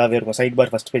வந்து ஃபுல்லாகவே இருக்கும். சைட்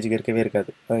பார் ஃபஸ்ட் பேஜுக்கு இருக்கவே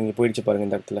இருக்காது. இங்கே போயிடுச்சு பாருங்கள்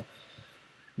இந்த இடத்துல.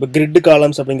 இப்போ கிரிட்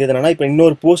காலம்ஸ் அப்படிங்கிறது என்னன்னா, இப்போ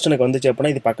இன்னொரு போஸ்ட் எனக்கு வந்துச்சு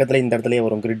அப்படின்னா இது பக்கத்தில் இந்த இடத்துலயே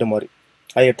வரும் கிரிட் மாதிரி.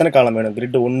 அது எத்தனை காலம் வேணும்,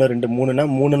 கிரிட் 1 2 3னா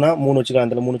 3 வச்சுக்கலாம்.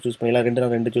 அதில் 3 சூஸ் பண்ணிக்கலாம், 2னா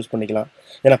 2 சூஸ் பண்ணிக்கலாம்.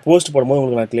 ஏன்னா போஸ்ட் போடும்போது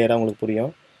உங்களுக்கு நான் கிளியராக உங்களுக்கு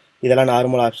புரியும். இதெல்லாம்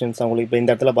நார்மல் ஆப்ஷன்ஸ் உங்களுக்கு. இப்போ இந்த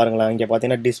இடத்துல பாருங்களேன், இங்கே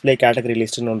பார்த்தீங்கன்னா டிஸ்பிளே கேட்டகரி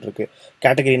லிஸ்ட்டுன்னு ஒன்று இருக்குது.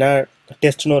 கேட்டகரினா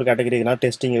டெஸ்ட்னு ஒரு கேட்டகரி இருக்குன்னா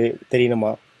டெஸ்டிங்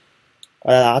தெரியணுமா,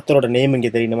 ஆத்தரோட நேம்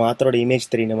இங்கே தெரியணுமா, ஆத்தரோட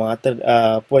இமேஜ் தெரியணுமா,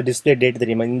 இப்போ டிஸ்பிளே டேட்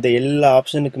தெரியுமா, இந்த எல்லா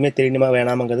ஆப்ஷனுக்குமே தெரியணுமா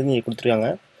வேணாமாங்கிறது நீங்கள் கொடுத்துருக்காங்க.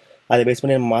 அதை பேஸ்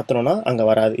பண்ணி நம்ம மாற்றணும்னா அங்கே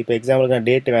வராது. இப்போ எக்ஸாம்பிளுக்கு நான்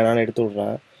டேட் வேணான்னு எடுத்து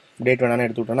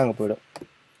விட்றேன்னா அங்கே போய்டும்.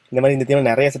 இந்த மாதிரி இந்த தீமில்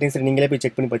நிறைய செட்டிங்ஸ் நீங்களே போய்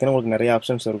செக் பண்ணி பார்த்தீங்கன்னா உங்களுக்கு நிறைய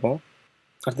ஆப்ஷன்ஸ் இருக்கும்.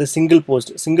 அடுத்து சிங்கிள்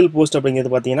போஸ்ட்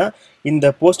அப்படிங்கிறது பார்த்தீங்கன்னா இந்த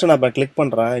போஸ்ட்டை நான் இப்போ கிளிக்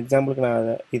பண்ணுறேன். எக்ஸாம்பிளுக்கு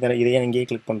நான் இதையே இங்கேயே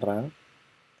கிளிக் பண்ணுறேன்.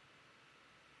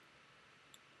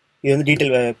 இது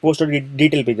வந்து போஸ்டோட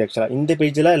டீட்டெயில் பேஜ். ஆக்சுவலாக இந்த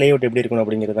பேஜில் லேஅவுட் எப்படி இருக்கணும்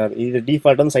அப்படிங்கிறது அது. இது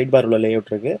டிஃபால்ட் வந்து சைட் பார் உள்ள லேஅவுட்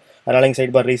இருக்குது. அதனால் இங்கே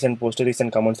சைட் பார் ரீசென்ட் போஸ்ட்,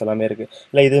 ரீசென்ட் கமெண்ட்ஸ் எல்லாமே இருக்குது.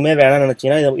 இல்லை இதுவுமே வேணாம்னு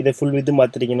நினச்சிங்கன்னா இதை ஃபுல் வித்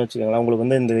மாற்றிட்டீங்கன்னு வச்சுக்கோங்களேன், உங்களுக்கு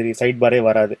வந்து இந்த சைட் பாரே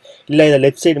வராது. இல்லை இதை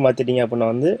லெஃப்ட் சைடு மாற்றிட்டீங்க அப்படின்னா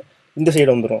வந்து இந்த சைடு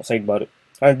வந்துடும் சைட் பார்.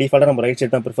 ஆனால் டிஃபால்ட்டாக நம்ம ரைட்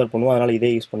சைடு தான் ப்ரிஃபர் பண்ணுவோம். அதனால் இதே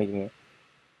யூஸ் பண்ணிக்கோங்க.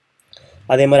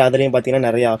 அதே மாதிரி அதுலேயும் பார்த்தீங்கன்னா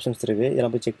நிறைய ஆப்ஷன்ஸ் இருக்குது.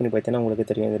 இதெல்லாம் போய் செக் பண்ணி பார்த்தீங்கன்னா உங்களுக்கு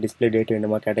தெரியும் இந்த டிஸ்பிளே டேட்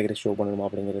வேணுமா, கேட்டகரி ஷோ பண்ணணுமா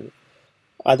அப்படிங்கிறது.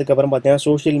 அதுக்கப்புறம் பார்த்தீங்கன்னா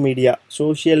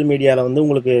சோஷியல் மீடியாவில் வந்து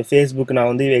உங்களுக்கு ஃபேஸ்புக், நான்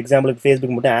வந்து எக்ஸாம்பிளுக்கு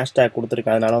ஃபேஸ்புக் மட்டும் ஹேஷ்டேக்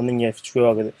கொடுத்துருக்கேன். அதனால் வந்து இங்கே ஷோ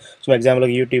ஆகுது. ஸோ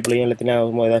எக்ஸாம்பிளுக்கு யூடியூப்லையும்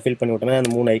எல்லாத்தையும் ஏதாவது ஃபில் பண்ணி விட்டோம்னா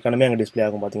அந்த 3 ஐக்கானுமே அங்கே டிஸ்பிளே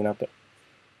ஆகும். பார்த்தீங்கன்னா இப்போ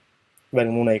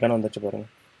பாருங்கள் 3 ஐக்கானும் வந்துச்சு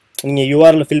பாருங்கள். நீங்கள்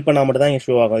யூஆரில் ஃபில் பண்ணால் மட்டும் தான் இங்கே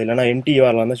ஷோ ஆகும், இல்லைனா எம்டி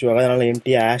யூஆரில் வந்து ஷோ ஆகும். அதனால்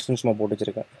எம்டி ஹேஷ்னு சும்மா போட்டு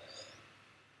வச்சுருக்கேன்.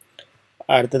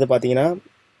 அடுத்தது பார்த்தீங்கன்னா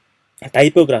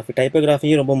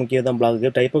டைப்போகிராஃபியும் ரொம்ப முக்கியம் தான் பிளாக்கு.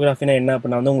 டைப்போகிராஃபினா என்ன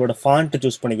அப்படின்னா வந்து உங்களோட ஃபாண்ட்டு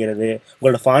சூஸ் பண்ணிக்கிறது,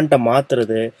 உங்களோட ஃபாண்ட்டை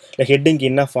மாற்றுறது, இல்லை ஹெட்டிங்க்கு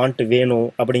என்ன ஃபாண்ட்டு வேணும்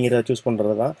அப்படிங்கிறத சூஸ்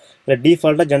பண்ணுறது தான். இல்லை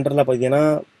டிஃபால்ட்டாக ஜென்ரலாக பார்த்தீங்கன்னா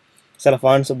சில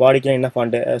ஃபாண்ட்ஸ் பாடிக்குலாம் என்ன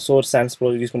ஃபாண்ட்டு சோர்ஸ்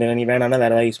சான்ஸ்ப்ரோ யூஸ் பண்ணிக்கலாம். நீங்கள் வேணான்னா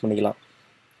வேறு ஏதாவது யூஸ் பண்ணிக்கலாம்.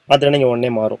 அதில் நீங்கள்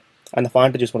ஒன்றே மாறும். அந்த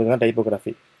ஃபாண்ட்டு சூஸ் பண்ணுறது தான்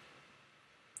டைப்போகிராஃபி.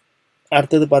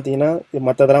 அடுத்தது பார்த்தீங்கன்னா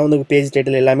மற்றதெல்லாம் வந்து பேஜ்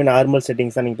டைட்டில் எல்லாமே நார்மல்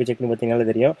செட்டிங்ஸ் தான். நீங்கள் போய் செக் பண்ணி பார்த்தீங்கன்னா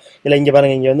தெரியும். இல்லை இங்கே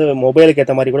பாருங்கள், இங்கே வந்து மொபைலுக்கு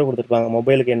ஏற்ற மாதிரி கூட கொடுத்துருப்பாங்க.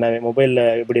 மொபைலுக்கு என்ன, மொபைலில்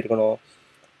எப்படி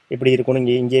இருக்கணும்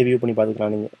இங்கேயே வியூ பண்ணி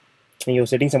பார்த்துக்கலாம். நீங்கள் ஒரு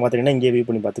செட்டிங்ஸை மாற்றிட்டீங்கன்னா இங்கேயே வியூ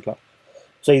பண்ணி பார்த்துக்கலாம்.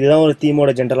 ஸோ இதுதான் ஒரு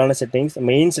தீமோட ஜென்ரலான செட்டிங்ஸ்.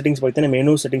 மெயின் செட்டிங்ஸ் பார்த்தீங்கன்னா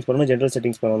மெனு செட்டிங்ஸ் பண்ணணும், ஜென்ரல்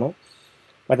செட்டிங்ஸ் பண்ணணும்.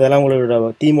 மற்றதெல்லாம் உங்களோட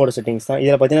தீமோட செட்டிங்ஸ் தான்.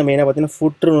 இதில் பார்த்தீங்கன்னா மெயினாக பார்த்தீங்கன்னா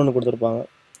ஃபுட்டர்னு ஒன்று கொடுத்துருப்பாங்க.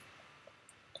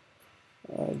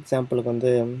 எக்ஸாம்பிளுக்கு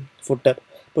வந்து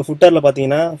இப்போ ஃபுட்டரில்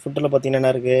பார்த்தீங்கன்னா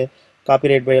என்ன இருக்குது,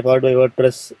 காப்பிரைட் பவர்ட் பை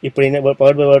WordPress இப்படின்னு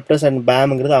பவர்ட் பை WordPress அண்ட்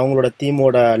பேம்ங்கிறது அவங்களோட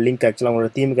தீமோட லிங்க். ஆக்சுவலாக அவங்களோட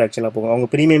தீமுக்கு ஆக்சுவலாக போகும். அவங்க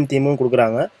ப்ரீமியம் தீமும்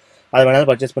கொடுக்குறாங்க, அதை வேணாலும்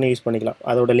பர்ச்சேஸ் பண்ணி யூஸ் பண்ணிக்கலாம்.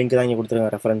 அதோட லிங்க் தான் இங்கே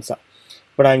கொடுத்துருங்க ரெஃபரன்ஸாக.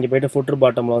 இப்போ நான் இங்கே போய்ட்டு ஃபுட்டர்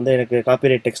பாட்டமில் வந்து எனக்கு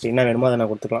காப்பிரைட் டெக்ஸ்ட் என்ன வேணுமோ அதை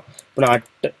நான் கொடுத்துக்கலாம். இப்போ நான்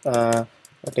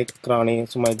டெக்ரானி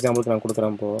சும்மா எக்ஸாம்பிளுக்கு நான்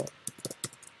கொடுக்குறேன். இப்போது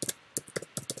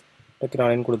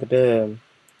டெக்ரானின்னு கொடுத்துட்டு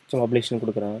சும்மா பப்ளிஷன்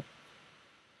கொடுக்குறேன்.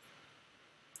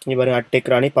 இங்கே பாருங்க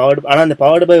டெக்ரானி பவர்டு. ஆனால் அந்த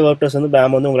பவர்டு பை WordPress வந்து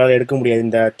பேம் வந்து உங்களால் எடுக்க முடியாது.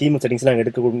 இந்த தீம் செட்டிங்ஸ்லாம்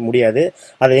எடுக்க முடியாது.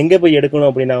 அதை எங்கே போய் எடுக்கணும்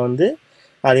அப்படின்னா வந்து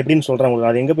அது எப்படின்னு சொல்கிறேன்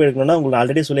உங்களுக்கு. அது எங்கே போய் எடுக்கணும்னா உங்களுக்கு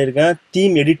ஆல்ரெடி சொல்லியிருக்கேன்,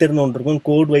 தீம் எடிட்டர்னு ஒன்று இருக்கும்.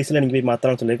 கோட் வைஸில் நீங்கள் போய்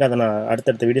மாற்றலாம்னு சொல்லியிருக்கேன். அதை நான்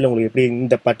அடுத்தடுத்த வீடியோவில் உங்களுக்கு எப்படி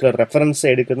இந்த பர்டிகுலர் ரெஃபரன்ஸ்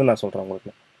எடுக்கிறதுன்னு நான் சொல்கிறேன்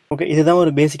உங்களுக்கு. ஓகே, இதுதான்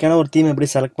ஒரு பேசிக்கான ஒரு தீம்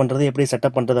எப்படி செலக்ட் பண்ணுறது, எப்படி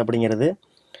செட்டப் பண்ணுறது அப்படிங்கிறது.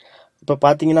 இப்போ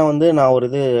பார்த்தீங்கன்னா வந்து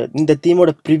நான் இந்த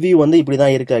தீமோட ப்ரிவியூ வந்து இப்படி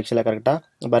தான் இருக்குது ஆக்சுவலாக.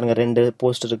 கரெக்டாக பாருங்கள், 2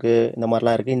 போஸ்ட் இருக்குது, இந்த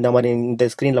மாதிரிலாம் இருக்குது. இந்த மாதிரி இந்த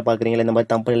ஸ்க்ரீனில் பார்க்குறீங்களா, இந்த மாதிரி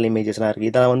தம்பனெயில் இமேஜஸ்லாம் இருக்குது.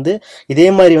 இதெல்லாம் வந்து இதே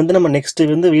மாதிரி வந்து நம்ம நெக்ஸ்ட்டு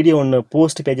வந்து வீடியோ ஒன்று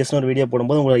போஸ்ட் பேஜஸ்னு ஒரு வீடியோ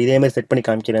போடும்போது உங்களுக்கு இதே மாதிரி செட் பண்ணி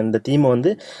காமிக்கிறேன். இந்த தீமை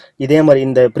வந்து இதே மாதிரி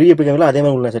இந்த ப்ரிவியூ பிடிக்கிறீங்களா அதே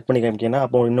மாதிரி உங்களுக்கு நான் செட் பண்ணி காமிக்கிறேன்.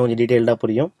 அப்போ இன்னும் கொஞ்சம் டீட்டெயில்டாக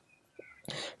புரியும்.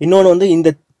 இன்னொன்று வந்து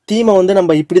இந்த தீமை வந்து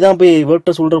நம்ம இப்படி தான் போய்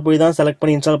WordPress உள்ள போய் தான் செலக்ட்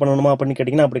பண்ணி இன்ஸ்டால் பண்ணணுமா அப்படின்னு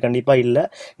கேட்டிங்கன்னா அப்படி கண்டிப்பாக இல்லை.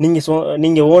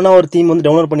 நீங்கள் ஓனாக ஒரு தீம் வந்து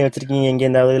டவுன்லோட் பண்ணி வச்சுருக்கீங்க, இங்கே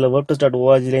இந்த இதில் WordPress.org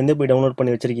போய் டவுன்லோட்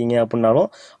பண்ணி வச்சுருக்கீங்க அப்படின்னாலும்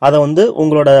அதை வந்து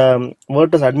உங்களோட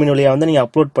WordPress அட்மின் வழியாக வந்து நீங்கள்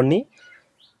அப்லோட் பண்ணி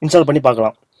இன்ஸ்டால் பண்ணி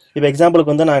பார்க்கலாம். இப்போ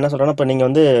எக்ஸாம்பிளுக்கு வந்து நான் என்ன சொல்கிறேன்னா, இப்போ நீங்கள்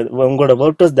வந்து உங்களோட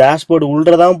WordPress டேஷ்போர்டு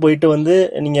உள்ளதான் போயிட்டு வந்து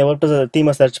நீங்கள் WordPress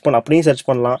தீமை அப்படியும் சர்ச்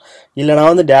பண்ணலாம். இல்லை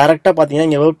நான் வந்து டேரெக்டாக பார்த்தீங்கன்னா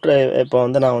இங்கே இப்போ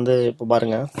வந்து நான் வந்து இப்போ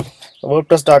பாருங்கள்,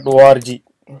 wordpress.org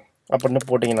அப்படின்னு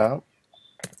போட்டிங்கன்னா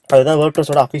அதுதான்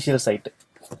வேர்ட்ப்ரெஸோட அஃபிஷியல் சைட்.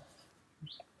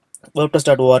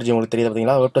 wordpress.org உங்களுக்கு தெரியுது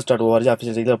பார்த்தீங்களா? wordpress.org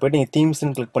official side. இதில் போய்ட்டு நீங்கள்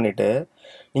தீம்ஸ்ன்னு கிளிக் பண்ணிவிட்டு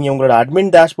நீங்கள் உங்களோட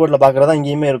அட்மின் டேஷ்போர்டில் பார்க்குறதா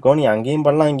இங்கேயுமே இருக்கும். நீங்கள் அங்கேயும்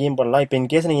பண்ணலாம், இங்கேயும் பண்ணலாம். இப்போ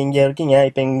இன்கேஸ் நீங்கள் இங்கே இருக்கீங்க,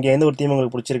 இப்போ இங்கேருந்து ஒரு தீம்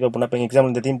உங்களுக்கு பிடிச்சிருக்கு அப்படின்னா, இப்போ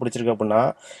எக்ஸாம்பிள் இந்த தீம் பிடிச்சிருக்கு அப்படின்னா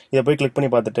இதை போய் கிளிக் பண்ணி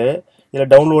பார்த்துட்டு இதில்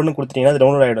டவுன்லோடுன்னு கொடுத்துட்டீங்கன்னா அது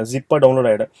டவுன்லோட் ஆகிடும், ஜிப்பாக டவுன்லோட்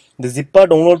ஆகிடும். இந்த ஜிப்பாக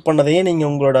டவுன்லோட் பண்ணதையே நீங்கள்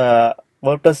உங்களோட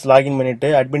வேர்ட்ப்ரெஸ் லாகின் பண்ணிவிட்டு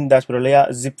அட்மின் டேஷ்போர்ட்லையா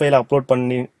ஜிப் ஃபைலை அப்லோட்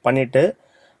பண்ணிவிட்டு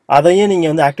அதையும்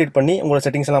நீங்கள் வந்து ஆக்டிவேட் பண்ணி உங்களோட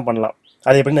செட்டிங்ஸ் எல்லாம் பண்ணலாம்.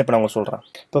 அது எப்படின்னு இப்போ நான் உங்களுக்கு சொல்கிறேன்.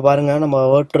 இப்போ பாருங்கள், நம்ம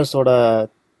வேர்ட்ப்ரெஸோட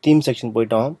தீம் செக்ஷன்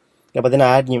போயிட்டோம். இப்போ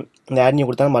பார்த்தீங்கன்னா ஆட் நியூ, இந்த ஆட் நியூ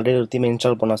கொடுத்தா நம்ம ஆல்ரெடி ஒரு தீமை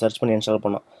இன்ஸ்டால் பண்ணோம், சர்ச் பண்ணி இன்ஸ்டால்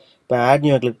பண்ணோம். இப்போ ஆட்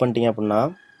நியூவை கிளிக் பண்ணிட்டீங்க அப்படின்னா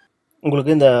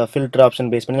உங்களுக்கு இந்த ஃபில்டர் ஆப்ஷன்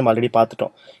பேஸ் பண்ணி நம்ம ஆல்ரெடி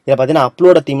பார்த்துட்டோம். இதில் பார்த்தீங்கன்னா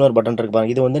அப்லோட தீம்னு ஒரு பட்டன் இருக்கு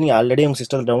பாருங்க. இது வந்து நீங்கள் ஆல்ரெடி உங்கள்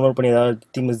சிஸ்டத்தில் டவுன்லோட் பண்ணி ஏதாவது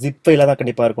தீம் ஜிப் ஃபைலாக தான்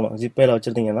கண்டிப்பாக இருக்கணும். ஜிப் ஃபைலில்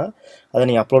வச்சுருந்தீங்கன்னா அதை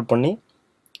நீங்கள் அப்லோட் பண்ணி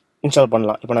இன்ஸ்டால்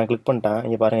பண்ணலாம். இப்போ நான் கிளிக் பண்ணிட்டேன்.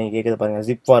 இங்கே பாருங்கள், இங்கே கேட்குது பாருங்கள்,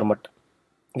 ஜிப்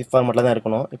ஃபார்மெட்டில் தான்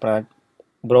இருக்கணும். இப்போ நான்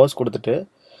ப்ரௌஸ் கொடுத்துட்டு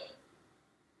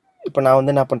இப்போ நான்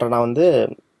வந்து என்ன பண்ணுறேன்,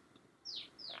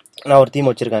 நான் ஒரு தீம்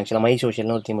வச்சுருக்கேன். ஆக்சுவலாக மை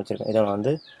சோஷியல்னு ஒரு தீம் வச்சுருக்கேன். இதை நான்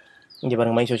வந்து இங்கே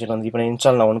பாருங்கள், மை சோஷியல் வந்து இப்போ நான்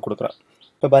இன்ஸ்டால் நான் ஒன்று கொடுக்குறேன்.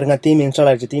 இப்போ பாருங்கள், தீம் இன்ஸ்டால்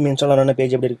ஆகிடுச்சு. தீம் இன்ஸ்டால் ஆன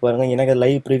பேஜ் எப்படி இருக்கு பாருங்கள். எனக்கு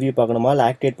லைவ் ப்ரிவியூ பார்க்கணுமா, இல்லை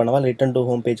ஆக்டிவேட் பண்ணவா, ரிட்டன் டு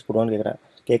ஹோம் பேஜ் போடுவான்னு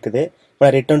கேட்குது. இப்போ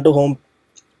நான் ரிட்டன் டு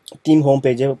தீம் ஹோம்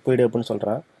பேஜே போய்டு அப்படின்னு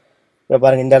சொல்கிறேன். இப்போ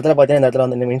பாருங்கள், இந்த இடத்துல பார்த்தீங்கன்னா இந்த இடத்துல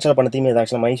வந்து நம்ம இன்ஸ்டால் பண்ண தீம் இது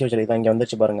ஆக்சுவலாக மை சோஷியல் இதான் இங்கே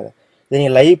வந்துச்சு பாருங்கள். இது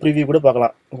நீங்கள் லைவ் ப்ரிவியூ கூட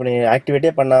பார்க்கலாம். இப்போ நீங்கள்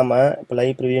ஆக்டிவேட்டே பண்ணாமல் இப்போ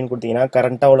லைவ் ப்ரிவியூன்னு கொடுத்தீங்கன்னா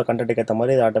கரண்ட்டாக உள்ள கண்டென்ட்டுக்கு ஏற்ற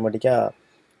மாதிரி இது ஆட்டோமேட்டிக்காக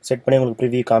செட் பண்ணி உங்களுக்கு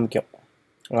ப்ரிவியூ காமிக்கும்.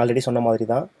 ஆல்ரெடி சொன்ன மாதிரி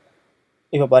தான்.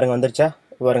 இப்போ பாருங்கள் வந்துருச்சா?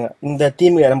 பாருங்கள், இந்த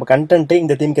தீம் நம்ம கண்டென்ட்டு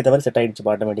இந்த தீமுக்கு ஏற்ற மாதிரி செட் ஆகிடுச்சு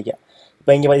ஆட்டோமேட்டிக்காக.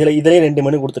 இப்போ இங்கே இதிலே 2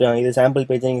 மெனு கொடுத்துருக்காங்க. இது சாம்பிள்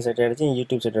பேஜ் இங்கே செட் ஆகிடுச்சு,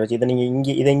 யூடியூப் செட் ஆகிடுச்சு.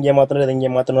 இதை இங்கே மாற்றணும், இதை இங்கே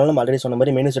மாற்றணும்னாலும் ஆல்ரெடி சொன்ன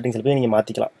மாதிரி மெனு செட்டிங்ஸில் போய் நீங்கள்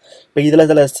மாற்றிக்கலாம். இப்போ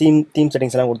இதில் தீம்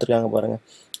செட்டிங்ஸ் எல்லாம் கொடுத்துருக்காங்க பாருங்கள்.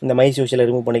 இந்த மை சோஷியலை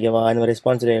ரிமூவ் பண்ணிக்கவா, இந்த மாதிரி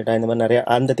ரெஸ்பான்ஸ் ரேட்டா, இந்த மாதிரி நிறையா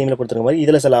அந்த தீமில் கொடுத்துருக்க மாதிரி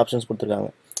இதில் சில ஆப்ஷன்ஸ் கொடுத்துருக்காங்க.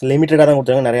 லிமிட்டடாக தான்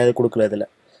கொடுத்துருக்காங்க, நிறையா இது கொடுக்கல. இதில்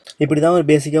இப்படி தான் ஒரு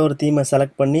பேசிக்காக ஒரு தீமை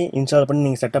செலக்ட் பண்ணி இன்ஸ்டால் பண்ணி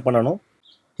நீங்கள் செட்டப் பண்ணணும்.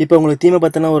 இப்போ உங்களுக்கு தீமை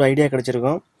பற்றின ஒரு ஐடியா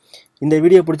கிடச்சிருக்கும். இந்த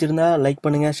வீடியோ பிடிச்சிருந்தா லைக்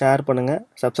பண்ணுங்கள், ஷேர் பண்ணுங்கள்,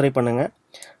 சப்ஸ்கிரைப் பண்ணுங்கள்.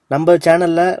 நம்ம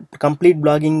சேனலில் கம்ப்ளீட்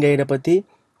பிளாகிங் கைடை பற்றி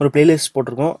ஒரு பிளேலிஸ்ட்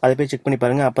போட்டிருக்கோம். அதை போய் செக் பண்ணி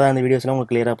பாருங்கள். அப்போ தான் அந்த வீடியோஸ்லாம்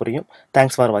உங்களுக்கு கிளியராக புரியும்.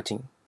 தேங்க்ஸ் ஃபார் வாட்சிங்.